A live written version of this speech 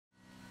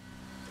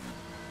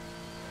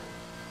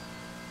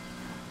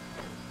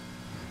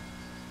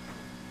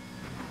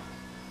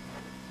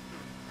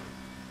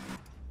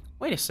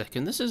Wait a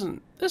second, this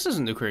isn't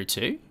the Crew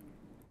 2.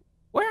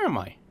 Where am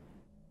I?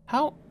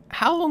 How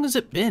long has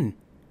it been?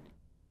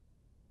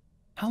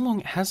 How long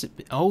has it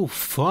been? Oh,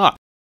 fuck.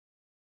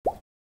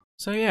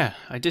 So yeah,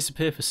 I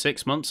disappeared for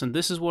 6 months and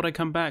this is what I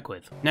come back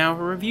with. Now,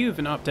 a review of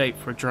an update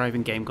for a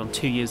driving game gone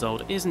 2 years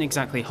old isn't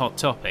exactly a hot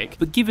topic,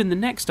 but given the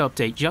next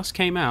update just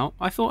came out,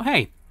 I thought,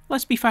 hey,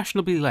 let's be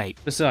fashionably late.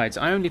 Besides,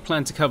 I only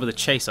plan to cover the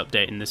chase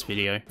update in this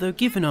video. Though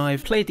given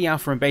I've played the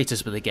alpha and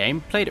betas for the game,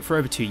 played it for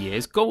over 2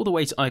 years, got all the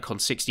way to Icon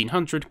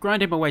 1600,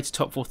 grinded my way to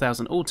top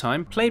 4000 all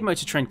time, played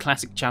Motor Trend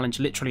Classic Challenge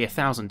literally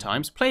 1,000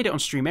 times, played it on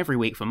stream every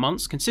week for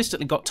months,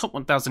 consistently got top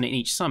 1000 in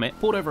each summit,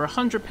 poured over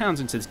 £100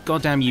 into this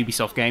goddamn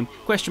Ubisoft game,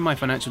 questioned my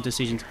financial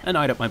decisions and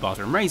eyed up my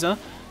bathroom razor,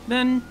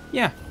 then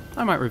yeah,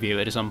 I might review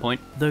it at some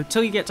point. Though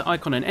till you get to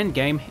Icon and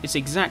Endgame, it's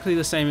exactly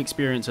the same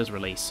experience as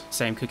release.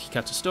 Same cookie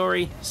cutter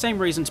story, same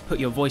reason to put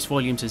your voice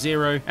volume to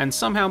 0, and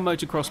somehow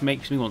motocross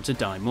makes me want to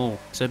die more.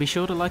 So be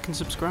sure to like and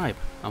subscribe.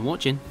 I'm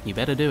watching, you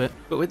better do it.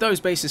 But with those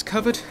bases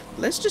covered,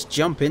 let's just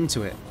jump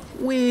into it.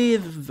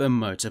 With the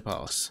Motor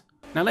Pass.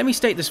 Now let me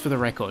state this for the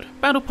record,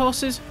 Battle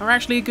Passes are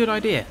actually a good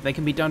idea, they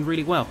can be done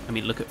really well. I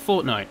mean, look at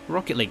Fortnite,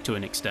 Rocket League to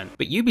an extent.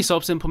 But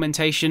Ubisoft's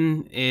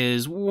implementation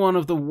is one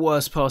of the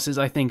worst passes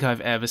I think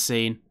I've ever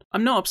seen.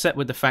 I'm not upset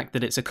with the fact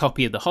that it's a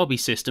copy of the hobby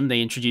system they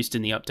introduced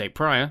in the update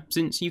prior,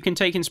 since you can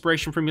take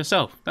inspiration from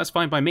yourself, that's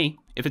fine by me.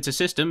 If it's a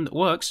system that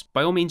works,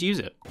 by all means use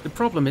it. The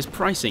problem is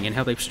pricing and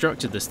how they've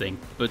structured this thing,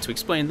 but to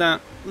explain that,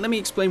 let me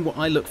explain what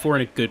I look for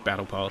in a good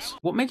battle pass.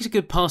 What makes a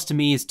good pass to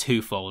me is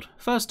twofold.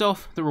 First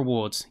off, the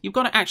rewards. You've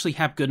got to actually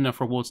have good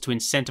enough rewards to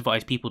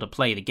incentivize people to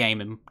play the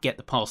game and get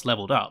the pass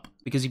leveled up,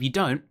 because if you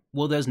don't,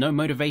 well, there's no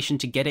motivation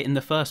to get it in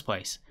the first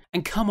place.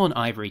 And come on,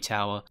 Ivory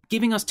Tower,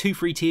 giving us 2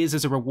 free tiers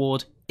as a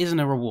reward isn't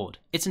a reward,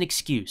 it's an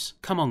excuse.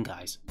 Come on,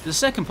 guys. The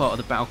second part of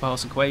the Battle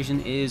Pass equation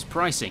is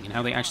pricing and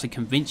how they actually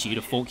convince you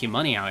to fork your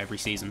money out every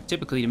season.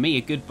 Typically, to me,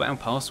 a good Battle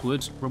Pass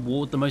would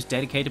reward the most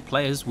dedicated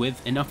players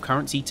with enough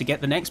currency to get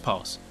the next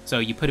pass. So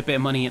you put a bit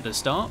of money at the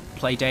start,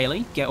 play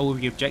daily, get all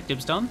of your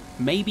objectives done,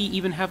 maybe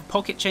even have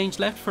pocket change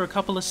left for a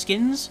couple of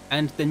skins,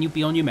 and then you'll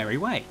be on your merry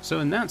way. So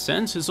in that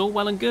sense, it's all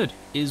well and good,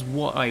 is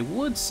what I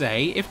would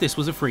say if this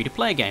was a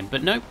free-to-play game,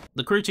 but nope,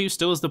 the Crew 2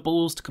 still has the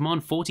balls to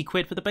command 40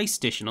 quid for the base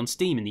edition on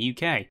Steam in the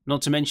UK,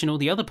 not to mention all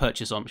the other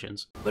purchase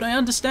options. But I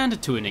understand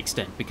it to an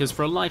extent, because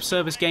for a live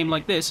service game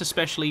like this,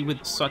 especially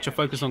with such a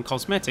focus on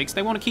cosmetics,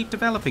 they want to keep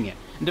developing it,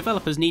 and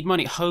developers need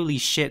money. Holy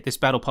shit, this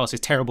Battle Pass is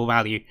terrible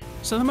value.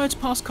 So the Motor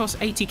Pass costs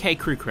 80k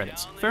crew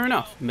credits. Fair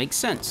enough, makes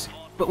sense.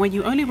 But when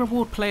you only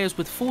reward players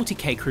with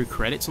 40k crew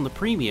credits on the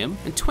premium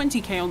and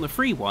 20k on the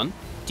free one,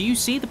 do you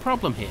see the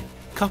problem here?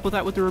 Couple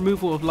that with the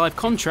removal of live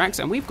contracts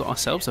and we've got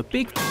ourselves a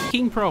big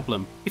f***ing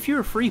problem. If you're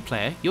a free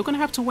player, you're going to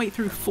have to wait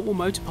through 4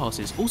 Motor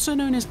Passes, also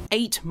known as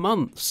 8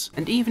 months.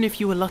 And even if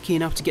you were lucky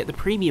enough to get the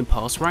premium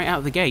pass right out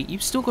of the gate,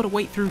 you've still got to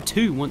wait through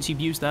 2 once you've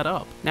used that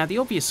up. Now the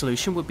obvious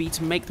solution would be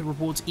to make the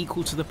rewards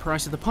equal to the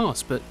price of the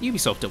pass, but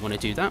Ubisoft don't want to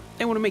do that,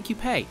 they want to make you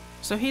pay.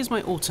 So here's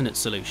my alternate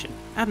solution.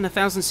 Add an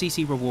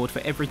 1000cc reward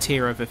for every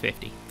tier over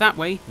 50. That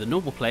way, the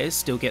normal players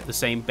still get the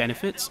same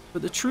benefits,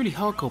 but the truly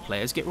hardcore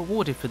players get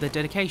rewarded for their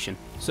dedication.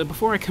 So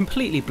before I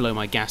completely blow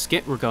my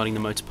gasket regarding the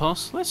Motor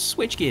Pass, let's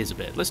switch gears a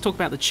bit. Let's talk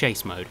about the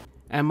chase mode.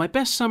 And my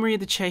best summary of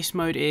the chase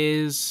mode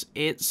is,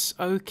 it's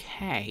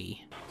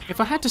okay.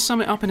 If I had to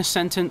sum it up in a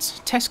sentence,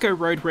 Tesco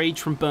Road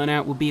Rage from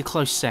Burnout would be a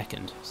close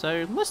second.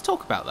 So let's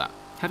talk about that.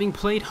 Having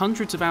played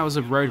hundreds of hours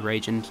of Road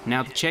Rage and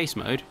now the chase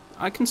mode,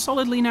 I can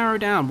solidly narrow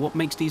down what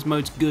makes these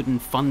modes good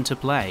and fun to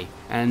play,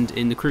 and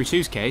in the Crew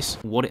 2's case,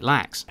 what it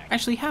lacks.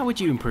 Actually, how would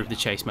you improve the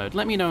chase mode?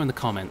 Let me know in the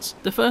comments.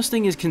 The first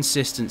thing is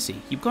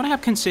consistency. You've got to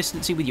have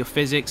consistency with your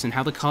physics and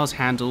how the cars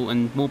handle,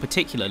 and more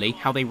particularly,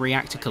 how they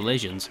react to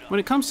collisions.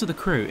 When it comes to the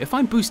Crew, if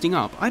I'm boosting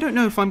up, I don't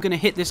know if I'm going to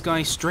hit this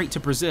guy straight to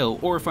Brazil,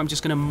 or if I'm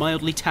just going to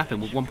mildly tap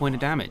him with 1 point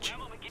of damage.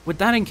 With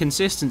that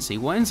inconsistency,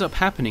 what ends up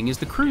happening is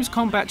the Crew's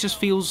combat just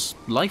feels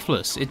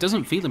lifeless. It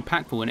doesn't feel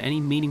impactful in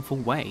any meaningful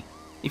way.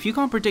 If you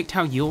can't predict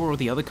how your or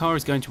the other car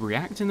is going to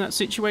react in that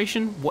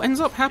situation, what ends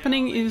up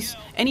happening is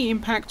any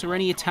impact or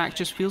any attack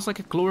just feels like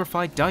a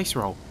glorified dice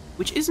roll,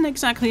 which isn't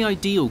exactly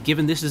ideal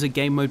given this is a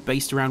game mode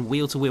based around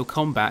wheel-to-wheel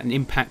combat and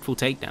impactful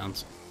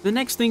takedowns. The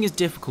next thing is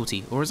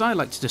difficulty, or as I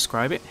like to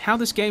describe it, how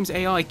this game's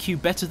AI cue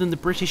better than the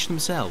British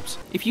themselves.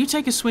 If you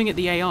take a swing at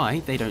the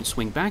AI, they don't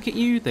swing back at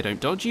you, they don't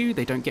dodge you,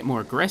 they don't get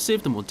more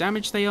aggressive the more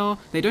damaged they are,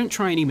 they don't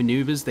try any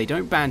maneuvers, they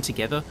don't band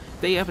together,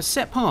 they have a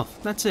set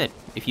path, that's it.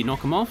 If you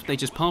knock them off, they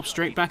just path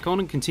straight back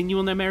on and continue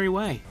on their merry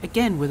way.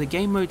 Again, with a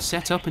game mode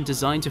set up and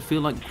designed to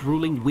feel like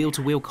grueling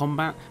wheel-to-wheel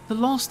combat, the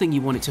last thing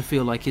you want it to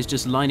feel like is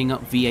just lining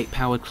up V8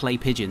 powered clay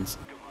pigeons.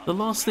 The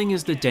last thing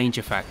is the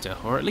danger factor,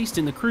 or at least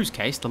in the Crew's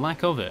case, the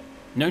lack of it.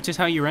 Notice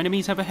how your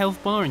enemies have a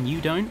health bar and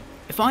you don't?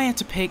 If I had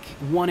to pick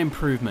one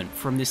improvement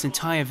from this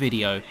entire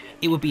video,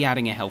 it would be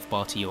adding a health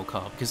bar to your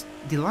car, because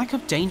the lack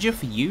of danger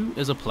for you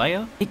as a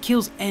player, it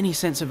kills any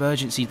sense of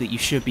urgency that you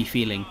should be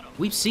feeling.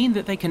 We've seen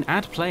that they can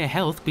add player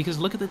health because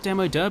look at the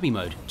demo derby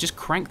mode. Just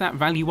crank that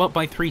value up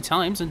by 3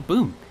 times and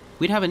boom,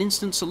 we'd have an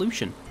instant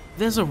solution.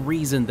 There's a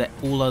reason that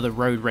all other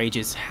road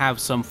rages have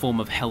some form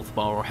of health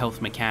bar or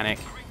health mechanic,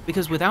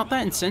 because without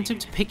that incentive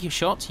to pick your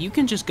shots, you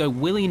can just go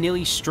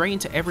willy-nilly straight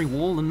into every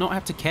wall and not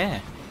have to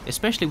care,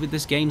 especially with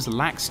this game's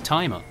lax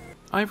timer.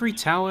 Ivory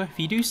Tower, if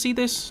you do see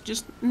this,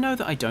 just know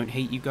that I don't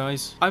hate you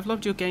guys. I've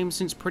loved your game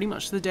since pretty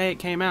much the day it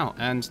came out,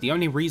 and the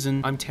only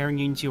reason I'm tearing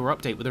you into your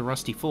update with a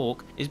rusty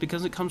fork is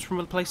because it comes from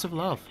a place of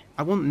love.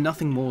 I want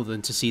nothing more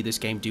than to see this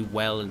game do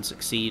well and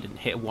succeed and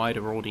hit a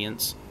wider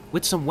audience.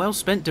 With some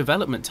well-spent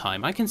development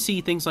time, I can see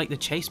things like the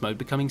chase mode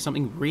becoming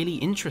something really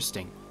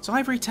interesting. So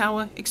Ivory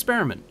Tower,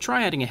 experiment.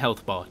 Try adding a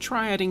health bar,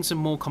 try adding some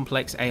more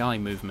complex AI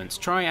movements,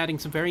 try adding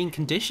some varying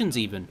conditions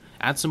even,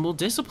 add some more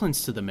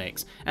disciplines to the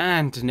mix,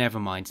 and never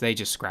mind, they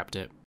just scrapped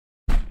it.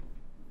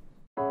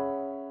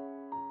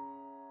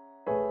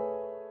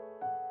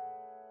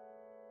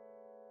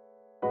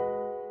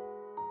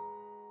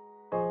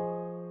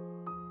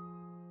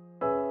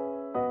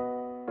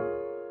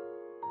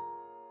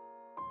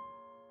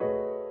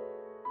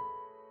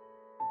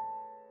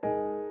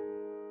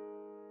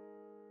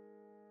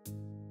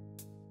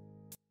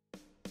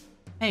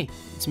 Hey,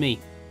 it's me.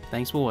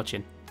 Thanks for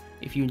watching.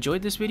 If you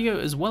enjoyed this video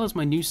as well as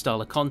my new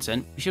style of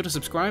content, be sure to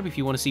subscribe if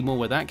you want to see more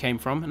where that came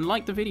from, and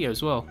like the video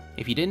as well.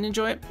 If you didn't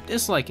enjoy it,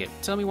 dislike it.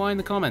 Tell me why in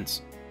the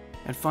comments.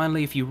 And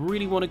finally, if you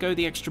really want to go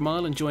the extra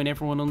mile and join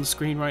everyone on the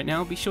screen right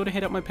now, be sure to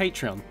hit up my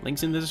Patreon.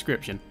 Link's in the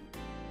description.